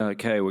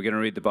Okay, we're going to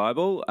read the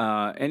Bible.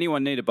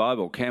 Anyone need a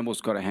Bible?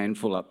 Campbell's got a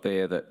handful up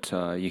there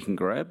that you can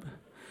grab.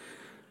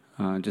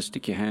 Just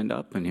stick your hand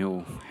up and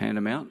he'll hand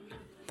them out.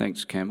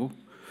 Thanks, Campbell.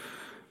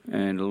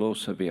 And it'll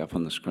also be up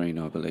on the screen,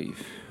 I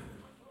believe.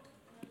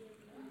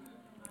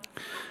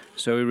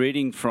 So we're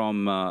reading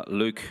from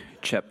Luke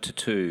chapter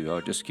 2.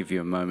 I'll just give you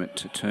a moment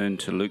to turn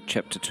to Luke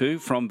chapter 2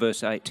 from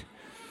verse 8.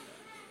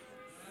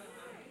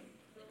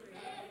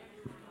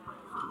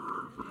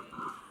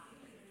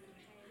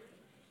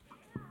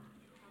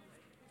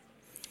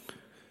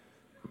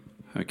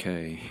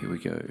 Okay, here we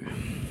go.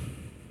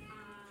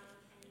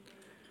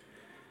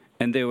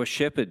 And there were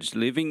shepherds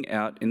living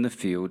out in the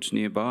fields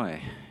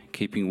nearby,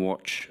 keeping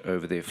watch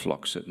over their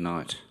flocks at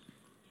night.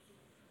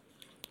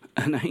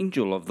 An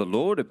angel of the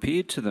Lord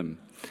appeared to them,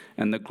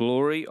 and the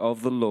glory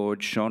of the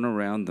Lord shone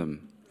around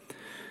them,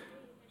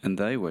 and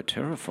they were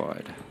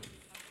terrified.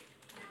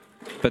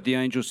 But the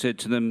angel said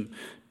to them,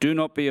 "Do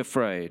not be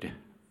afraid.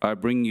 I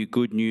bring you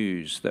good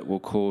news that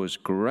will cause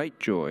great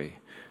joy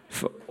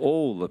for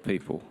all the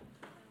people.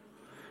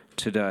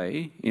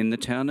 Today, in the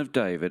town of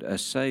David, a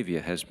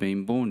Saviour has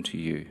been born to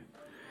you.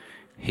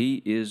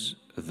 He is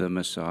the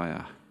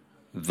Messiah,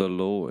 the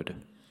Lord.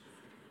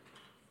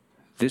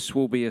 This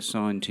will be a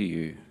sign to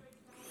you.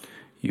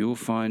 You will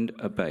find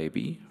a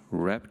baby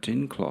wrapped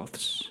in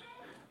cloths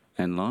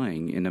and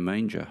lying in a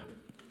manger."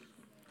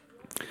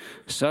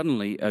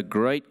 Suddenly, a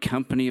great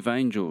company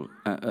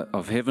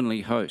of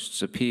heavenly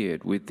hosts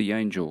appeared with the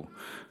angel,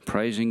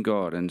 praising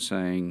God and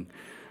saying,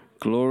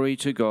 "Glory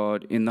to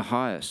God in the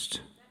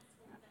highest,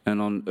 and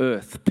on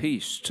earth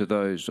peace to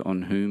those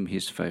on whom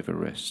his favour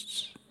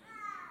rests."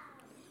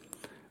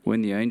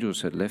 When the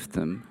angels had left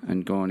them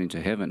and gone into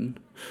heaven,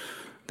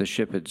 the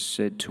shepherds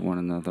said to one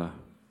another,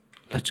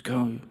 "Let's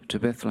go to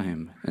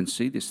Bethlehem and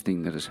see this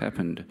thing that has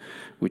happened,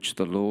 which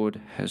the Lord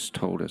has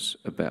told us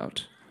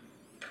about."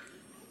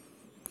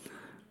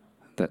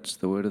 That's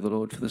the word of the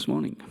Lord for this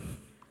morning.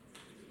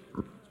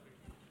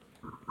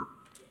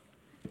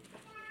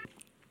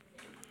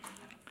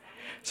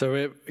 So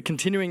we're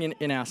continuing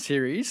in our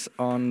series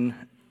on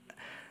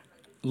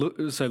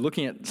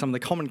looking at some of the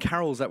common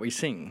carols that we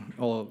sing,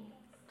 or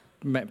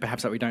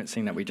perhaps that we don't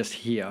sing, that we just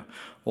hear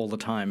all the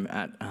time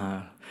at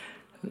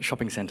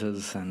shopping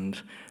centres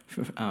and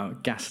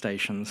gas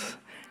stations.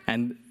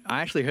 And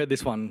I actually heard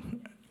this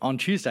one on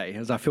Tuesday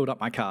as I filled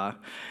up my car.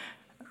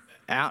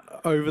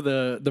 Out over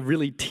the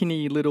really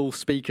tinny little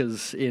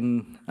speakers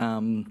in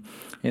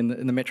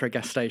the Metro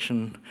gas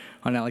station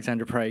on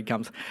Alexandra Parade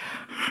comes,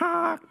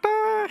 "Hark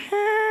the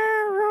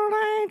herald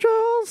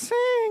angels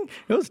sing."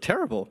 It was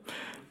terrible.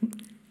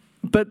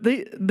 But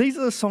these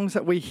are the songs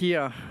that we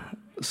hear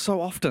so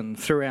often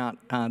throughout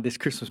this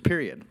Christmas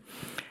period.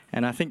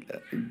 And I think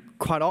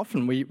quite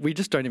often we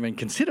just don't even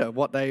consider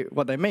what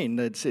they mean.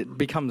 It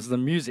becomes the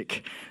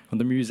music or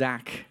the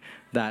muzak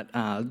that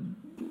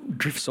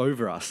drifts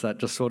over us, that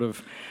just sort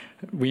of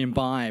we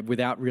imbibe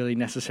without really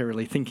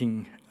necessarily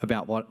thinking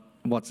about what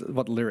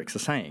the lyrics are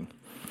saying.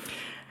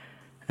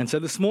 And so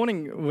this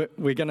morning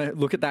we're going to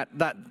look at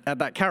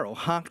that carol,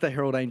 "Hark the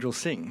Herald Angels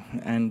Sing,"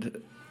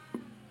 and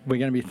we're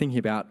going to be thinking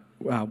about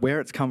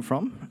where it's come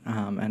from,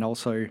 and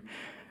also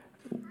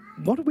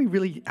what do we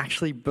really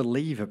actually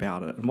believe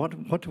about it, and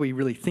what do we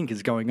really think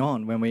is going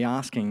on when we're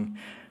asking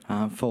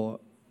for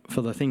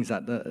the things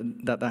that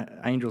the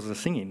angels are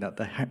singing,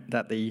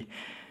 that the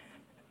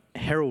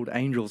herald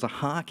angels are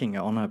harking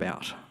on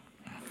about.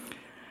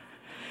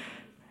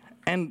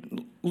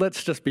 And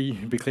let's just be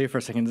clear for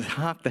a second.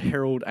 Hark the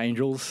herald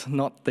angels,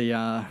 not the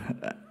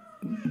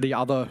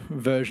other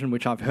version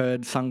which I've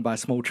heard sung by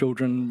small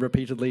children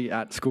repeatedly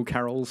at school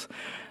carols.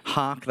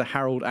 Hark the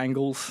herald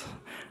angels.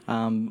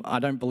 I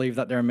don't believe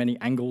that there are many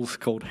angles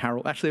called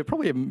Harold. Actually, there are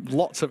probably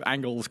lots of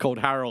angles called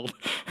Harold,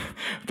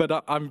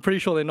 but I'm pretty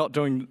sure they're not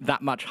doing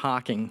that much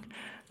harking,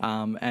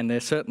 and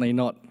they're certainly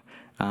not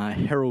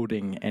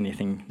heralding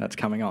anything that's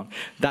coming on.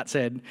 That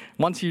said,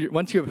 once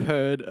you've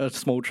heard a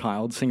small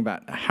child sing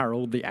about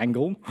Harold the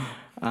angle,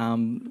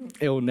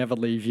 it will never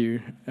leave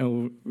you.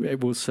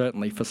 It will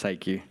certainly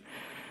forsake you.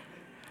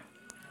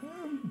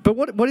 But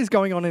what is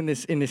going on in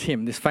this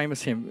hymn, this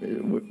famous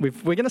hymn?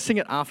 We're going to sing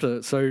it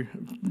after. So,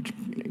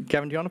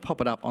 Gavin, do you want to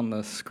pop it up on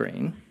the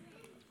screen?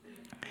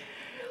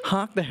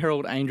 "Hark the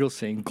herald angels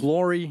sing,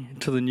 glory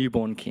to the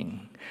newborn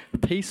King,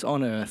 peace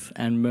on earth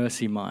and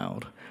mercy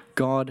mild,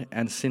 God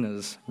and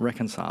sinners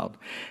reconciled."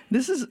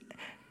 This is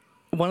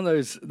one of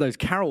those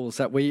carols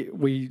that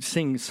we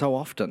sing so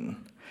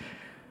often,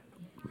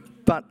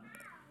 but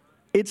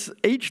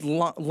each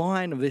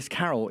line of this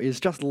carol is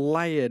just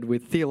layered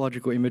with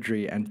theological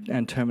imagery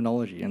and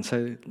terminology. And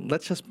so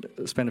let's just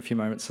spend a few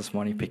moments this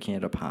morning picking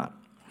it apart.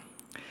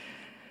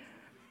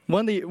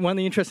 One of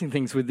the interesting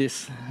things with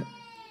this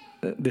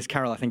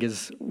carol, I think,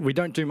 is we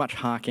don't do much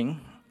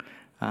harking,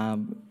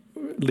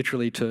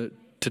 literally to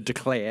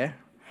declare.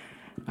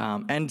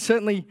 And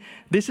certainly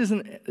this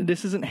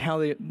isn't how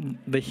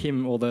the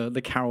hymn or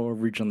the carol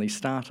originally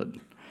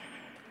started.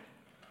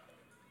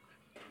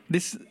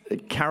 This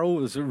carol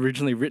was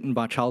originally written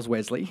by Charles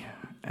Wesley,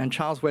 and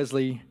Charles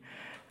Wesley,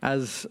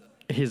 as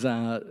his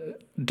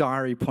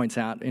diary points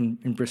out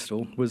in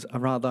Bristol, was a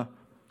rather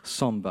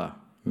sombre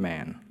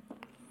man.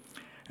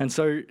 And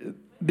so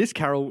this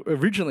carol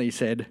originally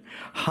said,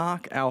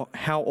 "Hark,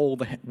 how all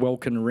the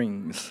welkin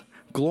rings,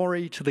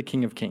 glory to the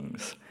King of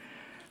Kings."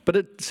 But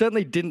it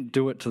certainly didn't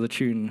do it to the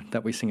tune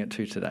that we sing it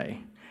to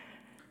today.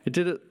 It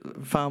did it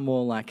far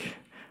more like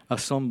a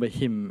sombre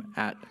hymn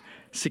at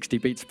 60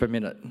 beats per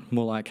minute,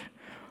 more like,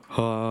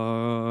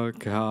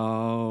 "Hark,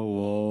 how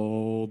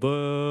all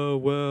the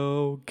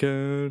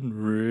welkin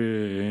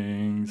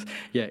rings."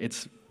 Yeah,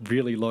 it's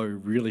really low,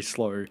 really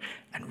slow,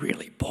 and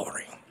really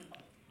boring.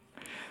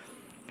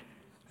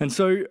 And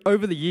so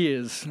over the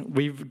years,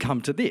 we've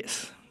come to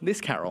this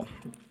carol,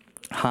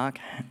 "Hark,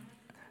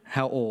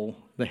 how all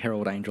the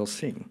herald angels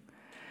sing."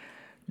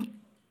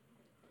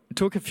 It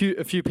took a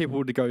few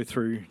people to go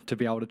through to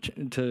be able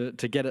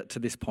to get it to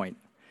this point.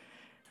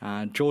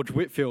 George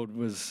Whitefield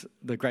was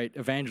the great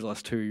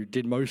evangelist who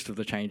did most of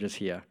the changes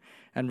here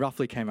and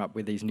roughly came up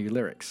with these new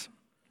lyrics.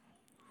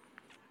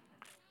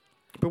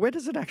 But where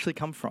does it actually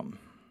come from?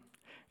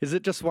 Is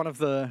it just one of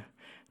the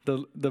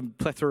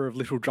plethora of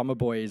little drummer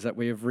boys that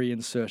we have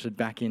reinserted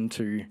back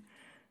into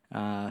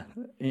our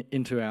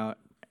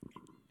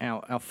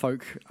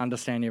folk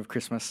understanding of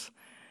Christmas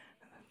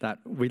that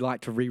we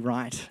like to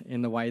rewrite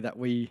in the way that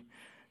we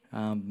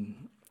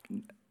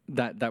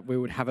that we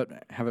would have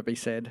it be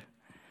said?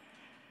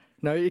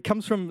 No, it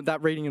comes from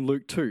that reading in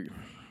Luke 2,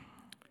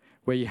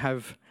 where you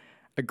have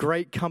a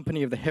great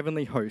company of the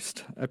heavenly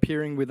host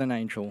appearing with an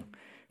angel,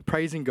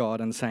 praising God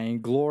and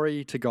saying,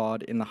 "Glory to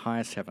God in the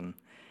highest heaven,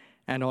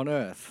 and on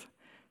earth,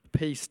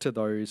 peace to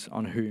those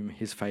on whom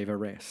his favour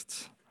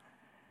rests."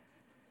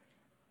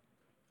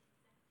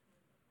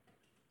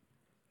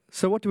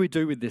 So what do we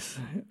do with this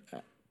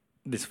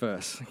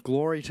verse?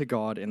 Glory to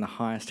God in the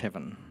highest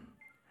heaven,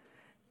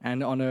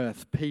 and on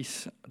earth,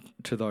 peace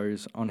to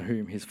those on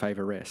whom his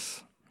favour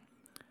rests.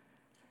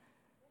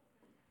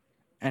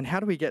 And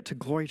how do we get to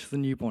glory to the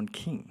newborn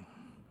King?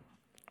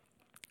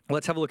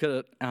 Let's have a look at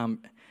it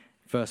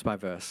verse by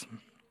verse,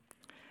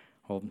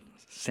 or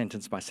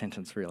sentence by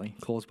sentence, really,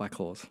 clause by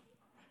clause.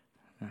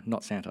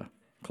 Not Santa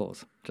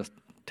clause, just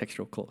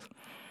textual clause.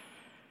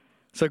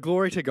 So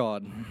glory to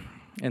God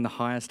in the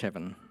highest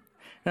heaven.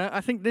 Now,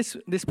 I think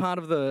this part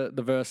of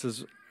the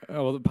verses,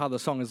 or the part of the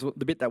song, is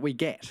the bit that we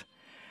get.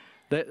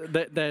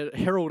 The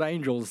herald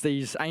angels,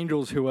 these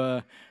angels who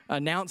are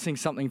announcing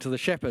something to the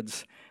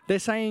shepherds, they're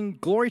saying,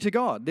 "Glory to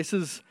God." This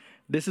is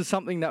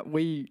something that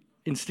we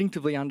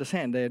instinctively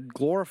understand. They're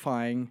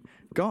glorifying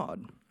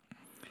God.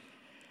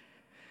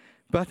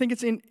 But I think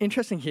it's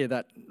interesting here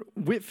that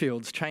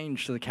Whitfield's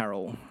change to the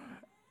carol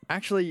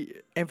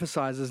actually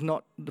emphasises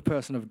not the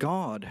person of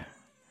God,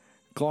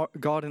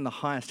 God in the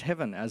highest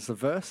heaven, as the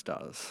verse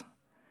does,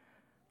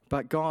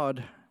 but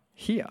God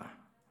here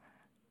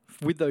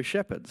with those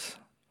shepherds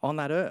on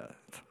that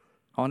earth,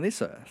 on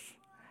this earth,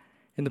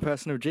 in the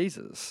person of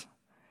Jesus.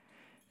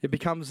 It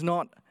becomes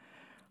not,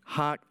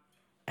 "Hark,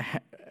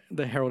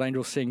 the herald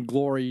angels sing,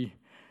 glory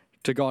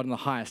to God in the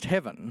highest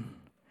heaven,"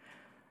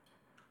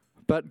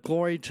 but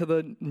glory to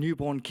the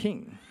newborn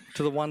King,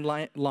 to the one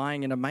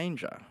lying in a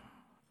manger,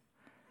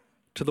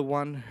 to the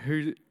one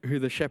who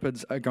the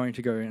shepherds are going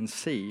to go and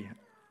see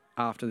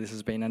after this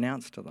has been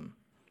announced to them.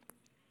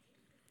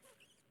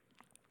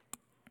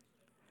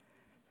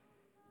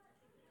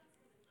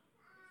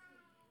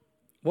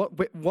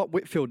 What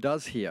Whitefield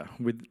does here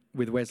with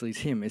Wesley's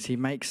hymn is he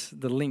makes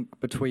the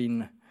link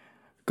between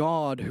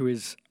God, who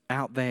is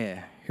out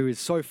there, who is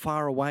so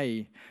far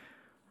away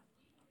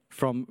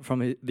from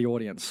the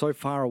audience, so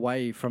far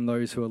away from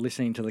those who are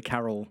listening to the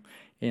carol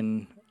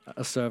in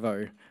a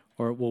servo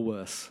or at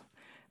Woolworths,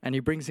 and he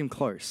brings him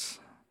close.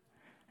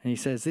 And he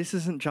says, this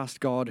isn't just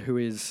God who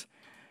is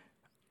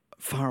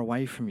far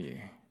away from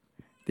you.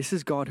 This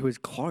is God who is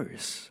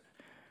close,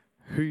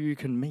 who you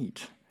can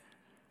meet,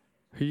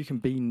 who you can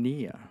be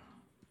near.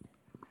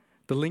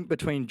 The link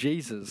between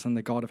Jesus and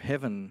the God of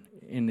heaven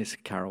in this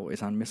carol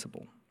is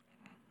unmissable.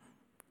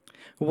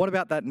 Well, what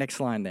about that next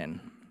line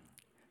then?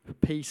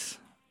 Peace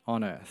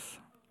on earth.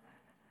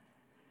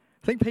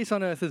 I think peace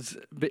on earth is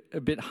a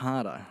bit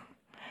harder.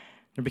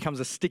 It becomes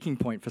a sticking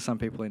point for some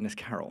people in this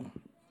carol.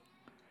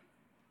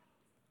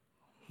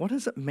 What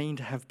does it mean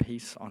to have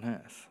peace on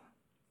earth?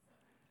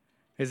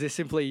 Is this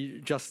simply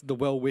just the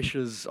well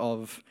wishes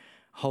of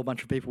a whole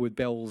bunch of people with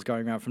bells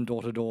going around from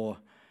door to door,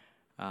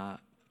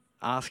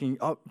 asking,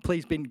 "Oh,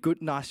 please be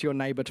good, nice to your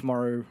neighbour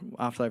tomorrow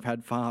after they've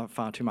had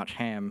far too much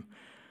ham"?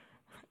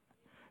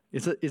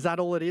 Is that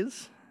all it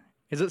is?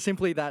 Is it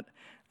simply that?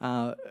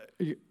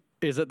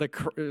 Is it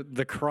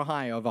the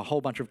cry of a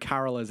whole bunch of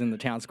carolers in the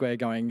town square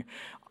going,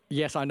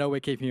 "Yes, I know we're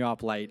keeping you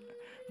up late,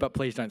 but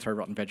please don't throw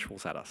rotten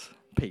vegetables at us.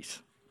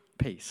 Peace,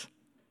 peace."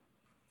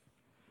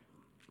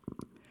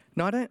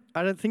 No,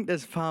 I don't think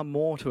there's far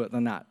more to it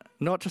than that.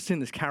 Not just in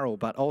this carol,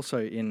 but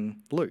also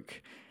in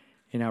Luke,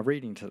 in our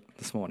reading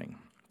this morning.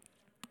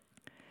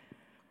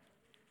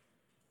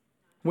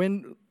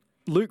 When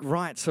Luke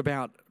writes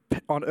about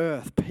on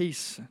earth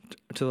peace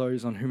to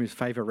those on whom his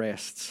favour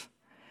rests,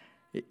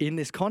 in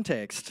this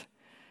context,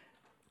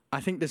 I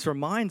think this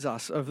reminds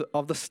us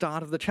of the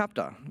start of the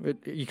chapter.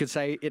 You could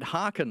say it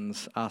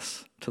hearkens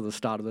us to the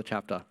start of the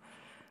chapter,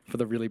 for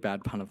the really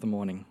bad pun of the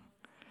morning.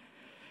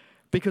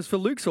 Because for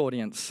Luke's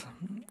audience,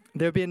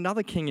 there'd be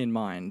another king in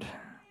mind.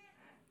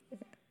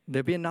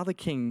 There'd be another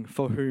king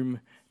for whom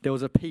there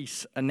was a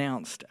peace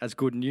announced as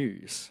good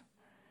news.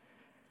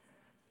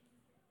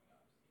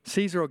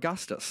 Caesar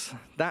Augustus,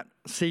 that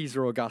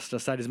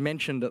is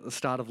mentioned at the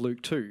start of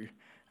Luke 2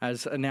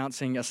 as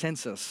announcing a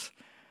census.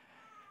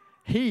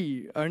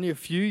 He, only a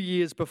few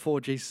years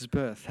before Jesus'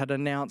 birth, had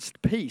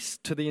announced peace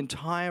to the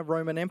entire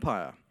Roman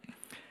Empire.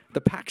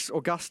 The Pax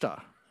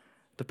Augusta,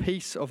 the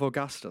peace of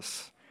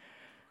Augustus.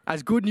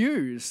 As good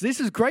news, this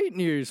is great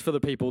news for the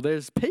people.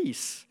 There's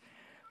peace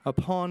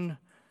upon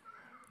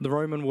the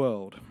Roman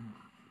world.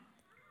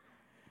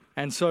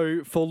 And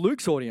so for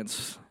Luke's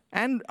audience,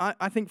 and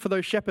I think for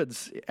those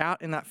shepherds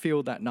out in that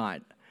field that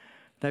night,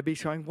 they'd be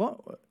saying, what?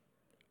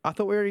 I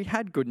thought we already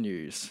had good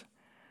news.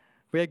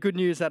 We had good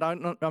news that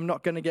I'm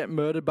not going to get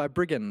murdered by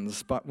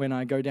brigands, but when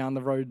I go down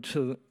the road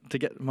to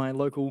get my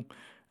local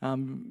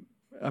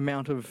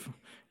amount of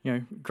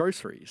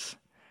groceries.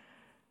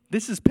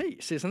 This is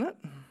peace, isn't it?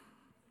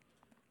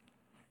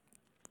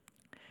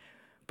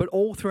 But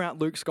all throughout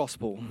Luke's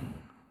gospel,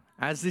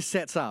 as this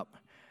sets up,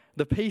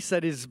 the peace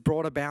that is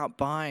brought about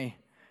by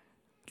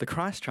the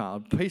Christ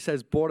child, peace that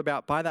is brought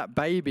about by that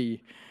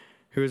baby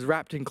who is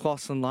wrapped in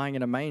cloths and lying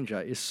in a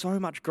manger, is so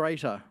much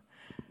greater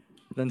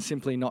than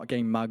simply not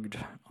getting mugged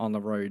on the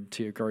road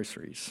to your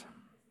groceries.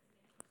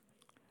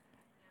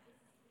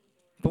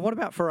 But what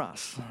about for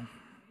us?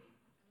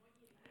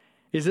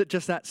 Is it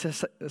just that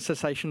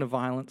cessation of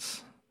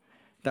violence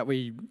that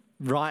we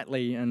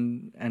rightly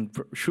and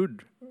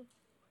should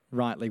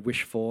rightly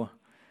wish for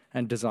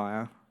and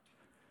desire?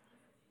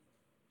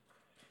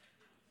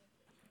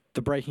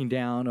 The breaking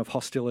down of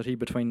hostility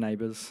between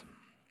neighbours,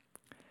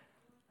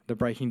 the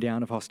breaking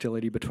down of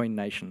hostility between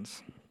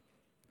nations.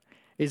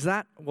 Is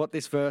that what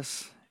this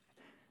verse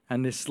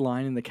and this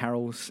line in the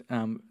carols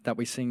that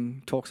we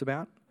sing talks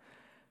about?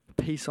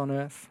 Peace on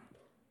earth?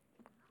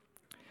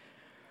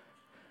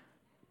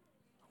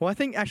 Well, I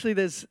think actually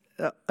there's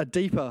a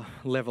deeper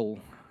level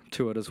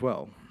to it as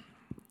well.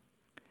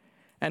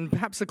 And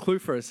perhaps the clue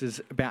for us is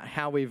about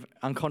how we've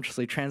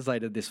unconsciously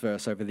translated this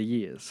verse over the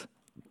years.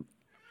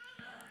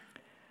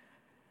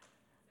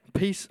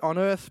 Peace on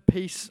earth,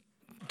 peace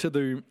to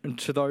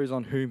those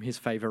on whom his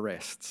favour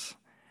rests.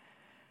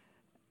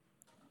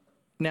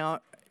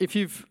 Now, if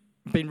you've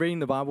been reading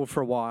the Bible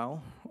for a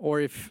while, or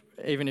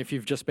even if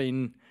you've just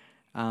been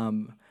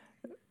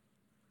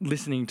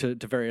listening to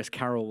various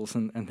carols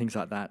and things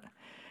like that,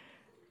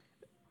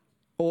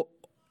 or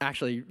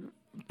actually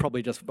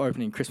probably just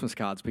opening Christmas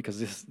cards,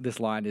 because this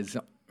line is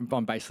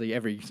on basically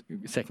every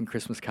second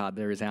Christmas card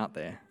there is out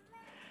there.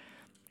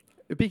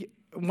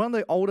 One of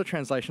the older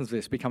translations of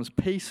this becomes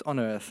peace on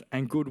earth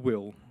and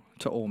goodwill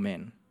to all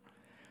men.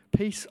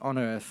 Peace on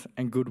earth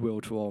and goodwill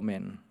to all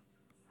men.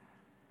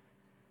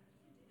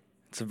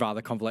 It's a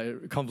rather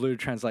convoluted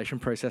translation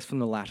process from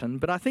the Latin,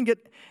 but I think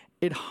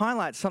it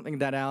highlights something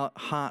that our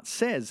heart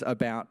says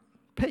about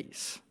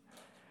peace.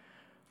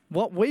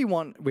 What we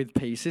want with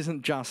peace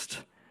isn't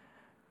just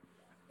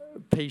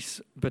peace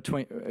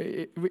between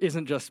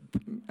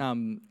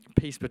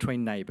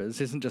neighbours,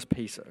 isn't just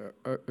peace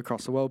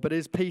across the world, but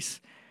is peace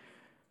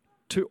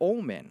to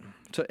all men,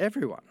 to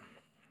everyone.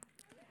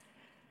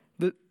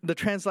 The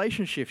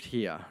translation shift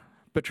here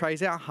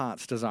betrays our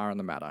heart's desire in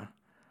the matter.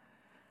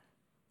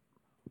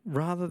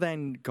 Rather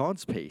than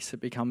God's peace, it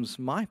becomes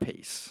my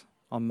peace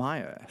on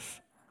my earth.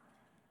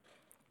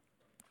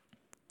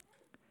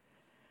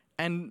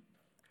 And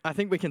I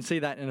think we can see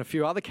that in a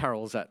few other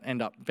carols that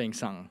end up being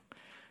sung.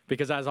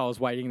 Because as I was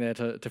waiting there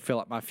to fill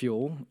up my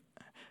fuel,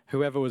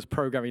 whoever was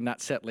programming that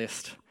set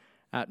list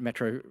at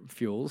Metro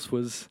Fuels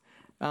was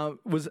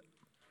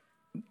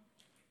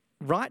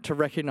right to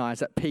recognise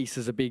that peace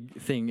is a big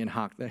thing in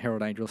Hark, the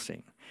Herald Angels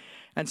Sing.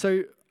 And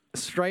so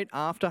straight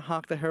after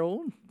Hark the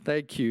Herald,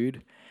 they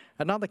cued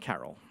another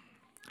carol,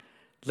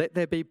 Let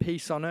There Be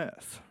Peace on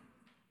Earth.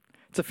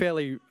 It's a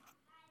fairly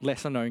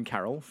lesser-known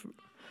carol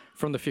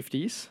from the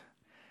 50s.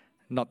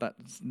 Not that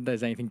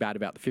there's anything bad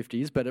about the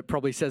 50s, but it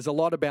probably says a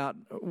lot about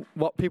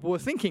what people were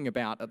thinking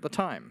about at the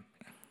time.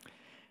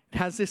 It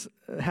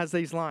has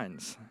these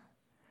lines.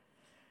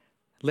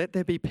 Let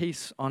there be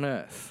peace on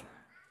earth,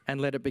 and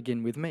let it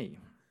begin with me.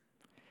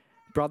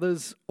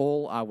 Brothers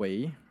all are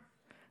we,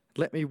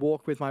 let me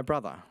walk with my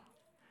brother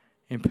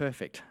in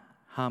perfect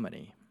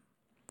harmony.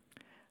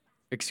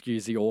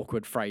 Excuse the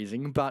awkward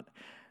phrasing, but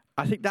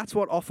I think that's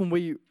what often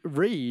we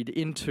read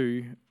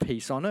into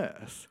peace on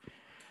earth.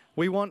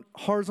 We want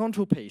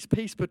horizontal peace,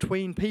 peace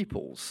between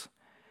peoples,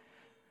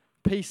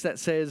 peace that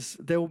says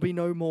there will be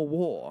no more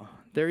war.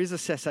 There is a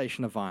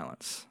cessation of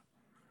violence.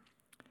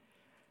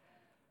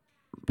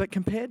 But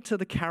compared to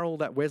the carol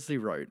that Wesley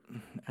wrote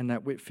and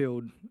that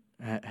Whitfield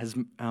has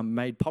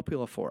made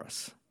popular for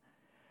us,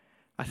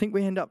 I think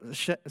we end up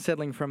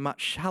settling for a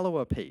much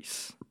shallower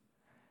peace.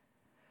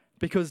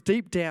 Because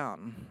deep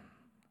down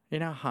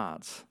in our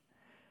hearts,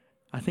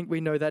 I think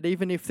we know that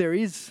even if there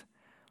is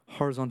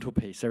horizontal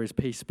peace, there is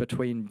peace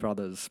between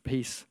brothers,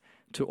 peace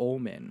to all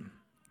men,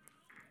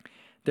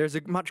 there's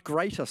a much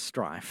greater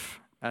strife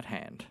at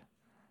hand.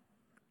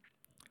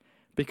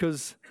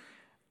 Because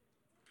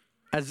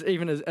as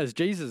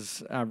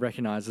Jesus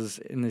recognizes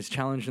in his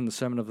challenge in the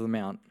Sermon on the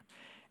Mount,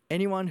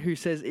 anyone who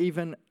says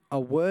even a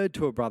word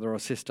to a brother or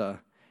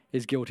sister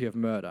is guilty of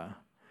murder.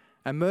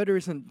 And murder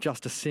isn't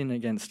just a sin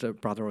against a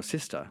brother or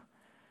sister,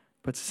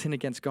 but it's a sin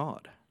against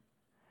God.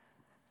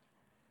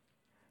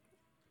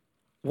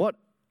 What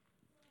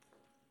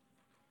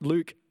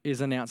Luke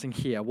is announcing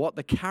here, what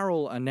the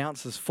carol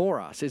announces for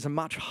us, is a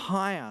much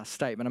higher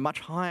statement, a much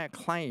higher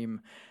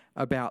claim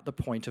about the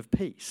point of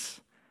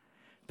peace.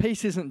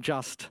 Peace isn't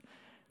just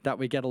that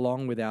we get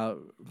along with our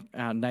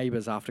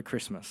neighbours after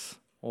Christmas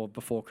or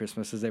before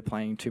Christmas as they're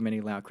playing too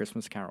many loud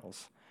Christmas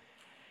carols.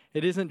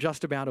 It isn't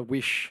just about a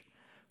wish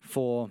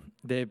for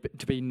there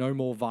to be no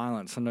more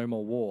violence and no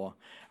more war.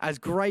 As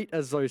great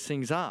as those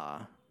things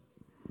are,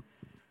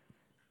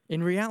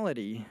 in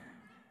reality,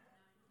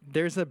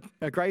 there's a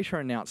greater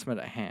announcement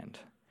at hand.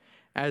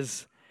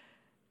 As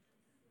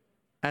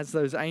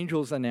those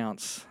angels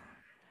announce,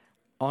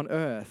 on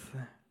earth,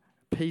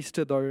 peace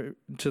to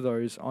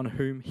those on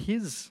whom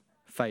his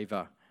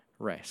favour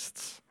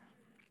rests.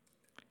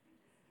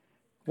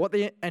 What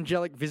the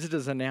angelic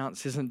visitors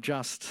announce isn't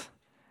just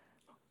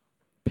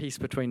peace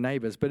between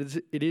neighbours, but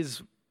it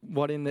is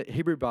what in the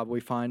Hebrew Bible we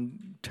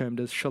find termed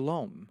as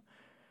shalom,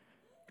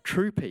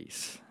 true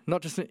peace,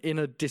 not just an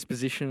inner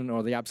disposition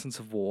or the absence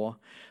of war,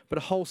 but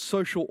a whole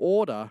social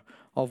order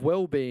of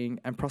well-being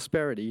and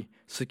prosperity,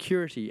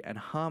 security and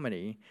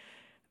harmony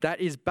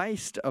that is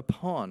based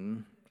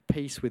upon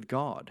peace with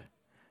God,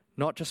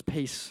 not just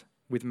peace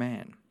with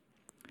man.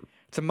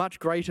 It's a much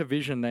greater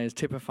vision that is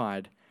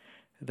typified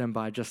than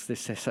by just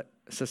this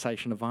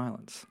cessation of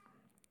violence.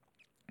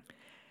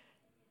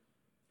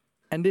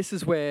 And this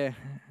is where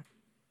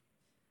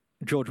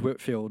George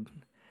Whitefield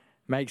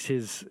makes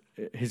his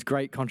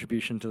great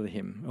contribution to the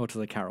hymn, or to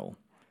the carol.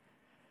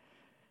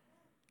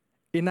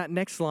 In that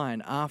next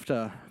line,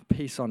 after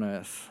peace on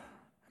earth,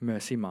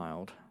 mercy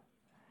mild,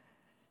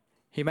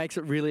 he makes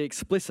it really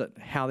explicit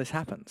how this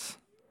happens.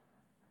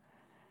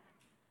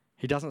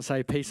 He doesn't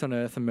say peace on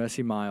earth and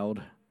mercy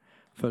mild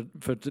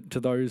to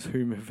those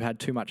whom have had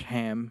too much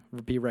ham,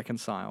 be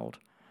reconciled.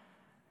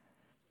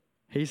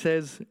 He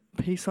says,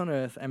 peace on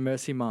earth and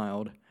mercy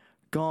mild,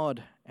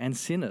 God and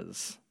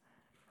sinners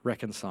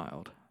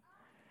reconciled.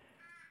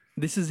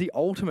 This is the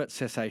ultimate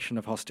cessation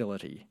of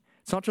hostility.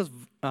 It's not just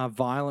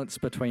violence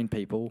between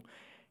people,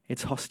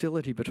 it's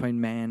hostility between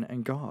man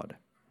and God.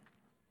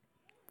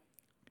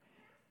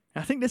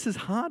 And I think this is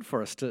hard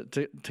for us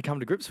to come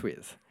to grips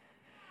with.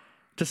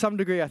 To some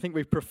degree, I think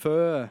we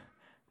prefer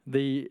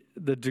the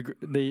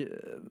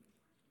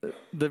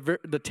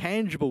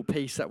tangible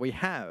peace that we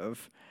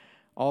have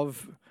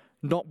of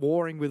not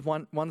warring with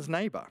one's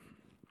neighbour.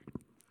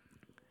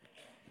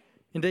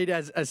 Indeed,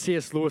 as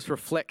C.S. Lewis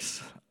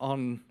reflects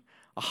on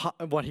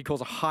what he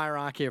calls a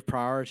hierarchy of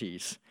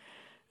priorities,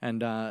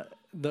 and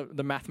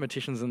the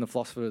mathematicians and the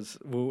philosophers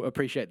will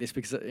appreciate this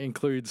because it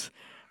includes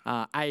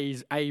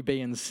A,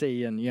 B, and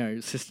C,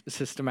 and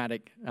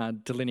systematic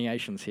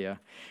delineations here.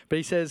 But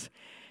he says,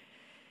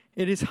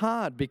 it is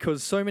hard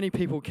because so many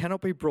people cannot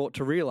be brought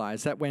to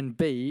realise that when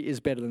B is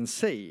better than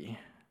C,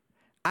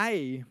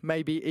 A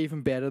may be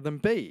even better than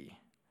B.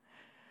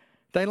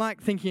 They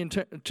like thinking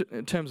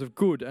in terms of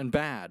good and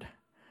bad,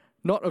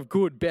 not of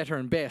good, better,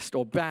 and best,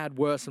 or bad,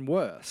 worse, and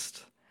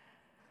worst.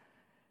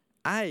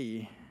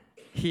 A,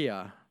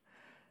 here,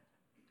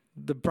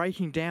 the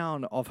breaking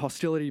down of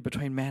hostility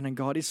between man and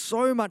God is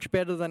so much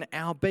better than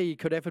our B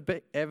could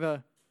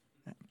ever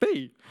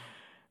be.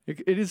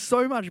 It is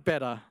so much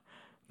better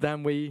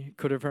than we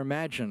could ever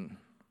imagine.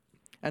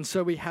 And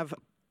so we have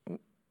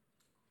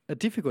a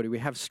difficulty, we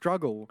have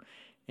struggle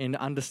in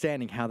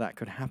understanding how that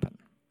could happen.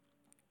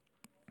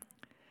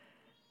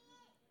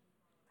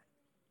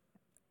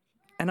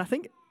 And I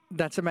think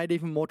that's made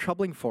even more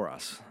troubling for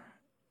us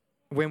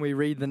when we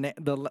read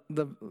the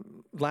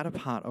latter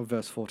part of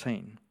verse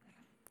 14.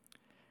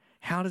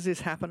 How does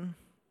this happen?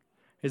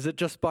 Is it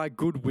just by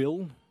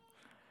goodwill?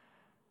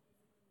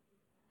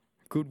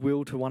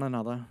 Goodwill to one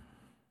another?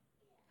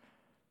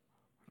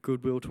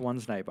 Goodwill to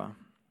one's neighbour?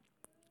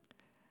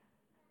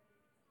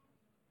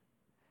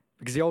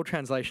 Because the old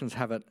translations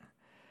have it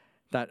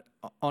that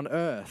on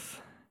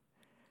earth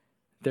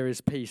there is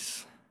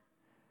peace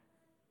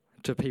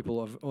to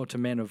people or to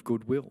men of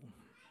goodwill.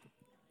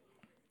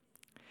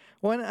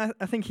 Well, and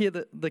I think here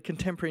that the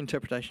contemporary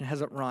interpretation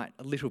has it right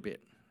a little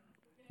bit.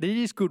 That it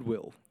is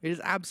goodwill. It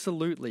is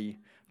absolutely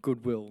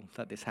goodwill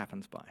that this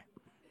happens by.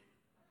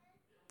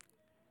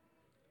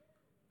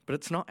 But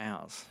it's not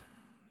ours.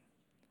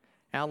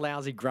 Our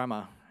lousy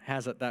grammar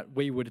has it that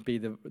we would be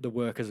the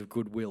workers of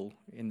goodwill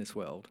in this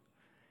world.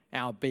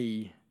 Our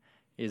B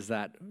is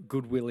that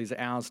goodwill is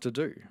ours to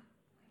do.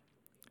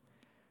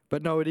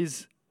 But no, it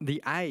is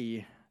the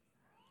A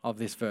of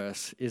this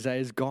verse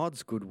is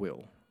God's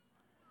goodwill.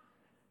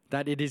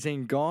 That it is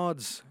in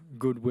God's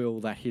goodwill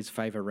that his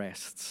favour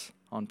rests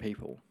on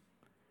people.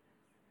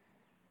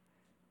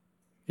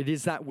 It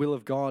is that will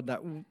of God,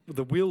 that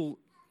the will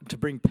to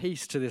bring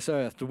peace to this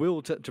earth, the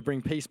will to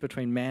bring peace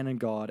between man and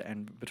God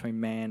and between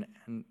man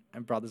and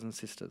brothers and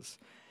sisters,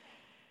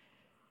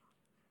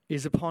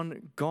 is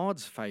upon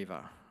God's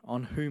favour,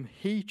 on whom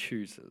he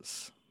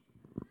chooses,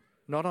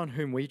 not on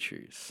whom we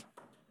choose.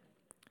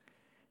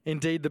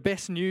 Indeed, the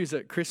best news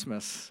at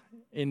Christmas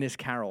in this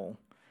carol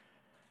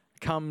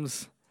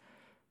comes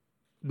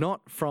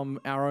not from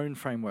our own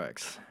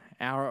frameworks,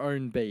 our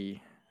own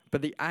B,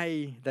 but the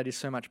A that is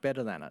so much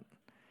better than it.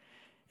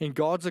 In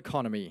God's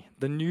economy,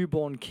 the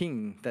newborn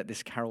king that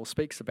this carol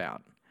speaks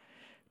about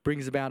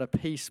brings about a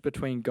peace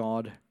between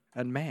God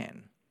and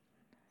man.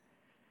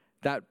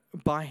 That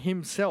by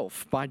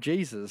himself, by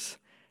Jesus,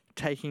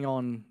 taking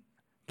on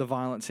the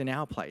violence in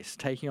our place,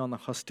 taking on the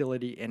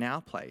hostility in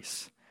our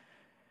place,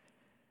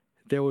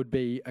 there would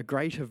be a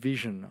greater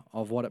vision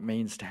of what it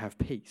means to have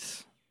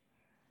peace.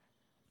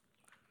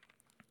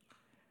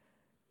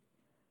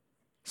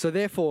 So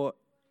therefore,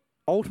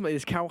 ultimately,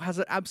 this carol has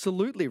it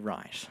absolutely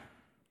right,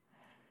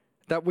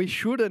 that we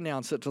should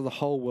announce it to the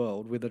whole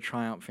world with a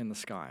triumph in the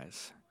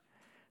skies,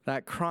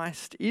 that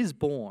Christ is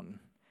born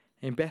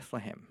in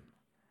Bethlehem,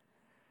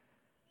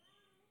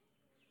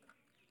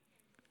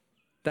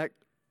 that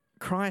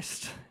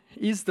Christ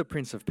is the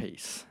Prince of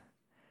Peace,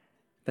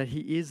 that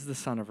he is the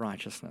Son of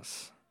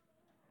Righteousness,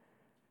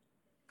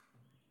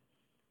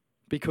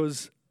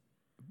 because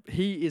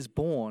he is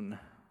born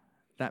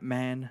that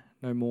man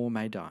no more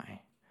may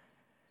die,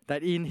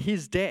 that in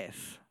his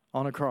death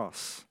on a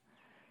cross,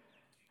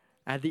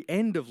 at the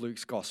end of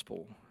Luke's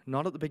gospel,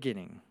 not at the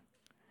beginning,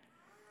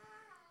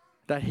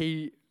 that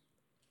he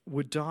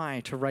would die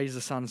to raise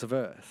the sons of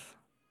earth,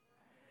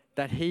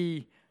 that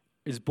he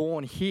is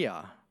born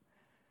here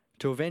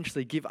to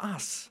eventually give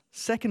us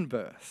second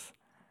birth.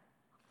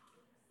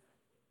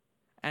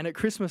 And at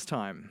Christmas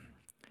time,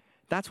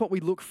 that's what we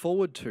look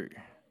forward to.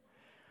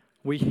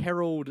 We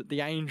herald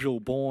the angel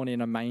born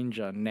in a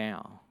manger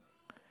now.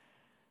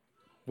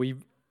 We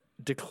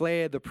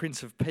declare the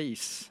Prince of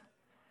Peace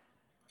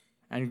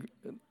and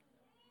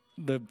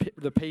the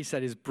peace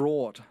that is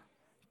brought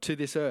to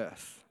this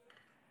earth,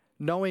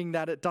 knowing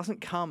that it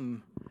doesn't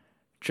come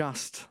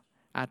just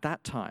at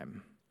that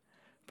time,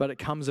 but it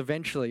comes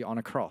eventually on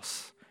a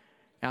cross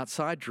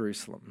outside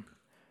Jerusalem,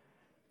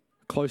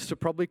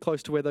 probably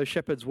close to where those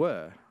shepherds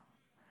were,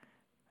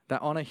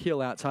 that on a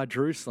hill outside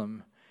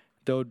Jerusalem,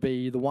 there would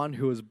be the one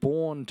who was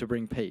born to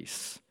bring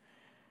peace,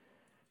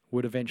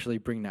 would eventually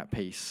bring that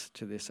peace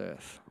to this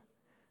earth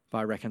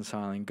by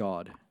reconciling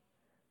God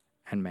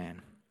and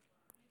man.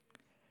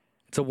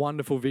 It's a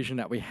wonderful vision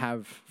that we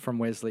have from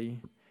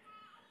Wesley,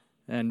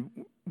 and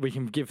we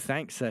can give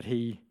thanks that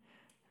he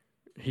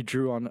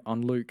drew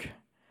on Luke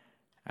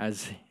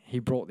as he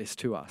brought this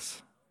to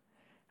us,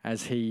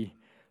 as he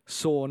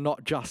saw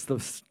not just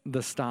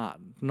the start,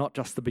 not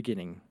just the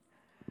beginning,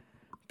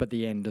 but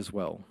the end as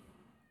well.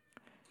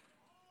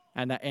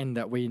 And that end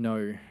that we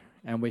know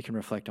and we can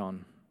reflect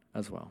on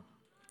as well.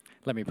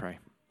 Let me pray.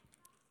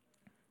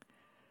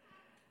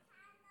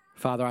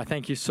 Father, I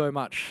thank you so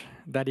much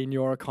that in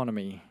your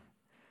economy,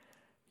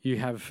 you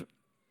have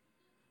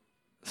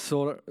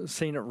sort of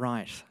seen it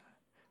right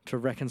to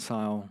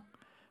reconcile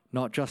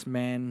not just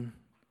man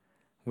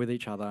with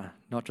each other,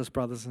 not just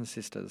brothers and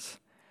sisters,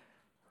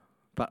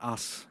 but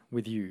us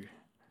with you.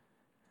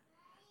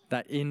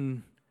 That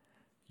in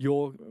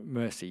your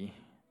mercy,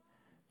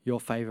 your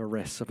favour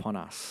rests upon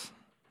us.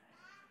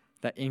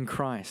 That in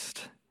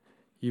Christ,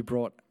 you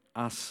brought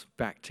us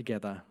back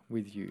together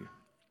with you.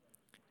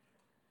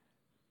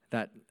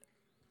 That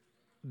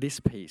this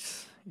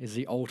peace is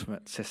the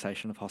ultimate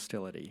cessation of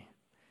hostility.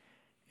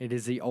 It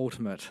is the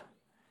ultimate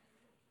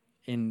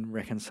in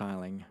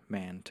reconciling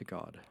man to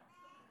God.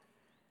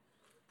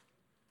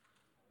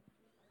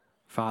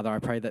 Father, I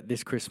pray that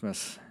this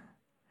Christmas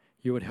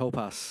you would help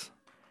us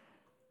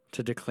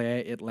to declare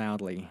it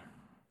loudly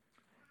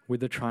with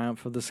the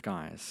triumph of the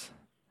skies,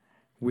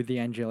 with the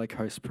angelic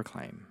host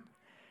proclaim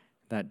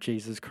that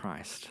Jesus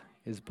Christ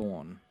is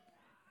born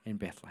in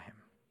Bethlehem.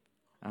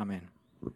 Amen.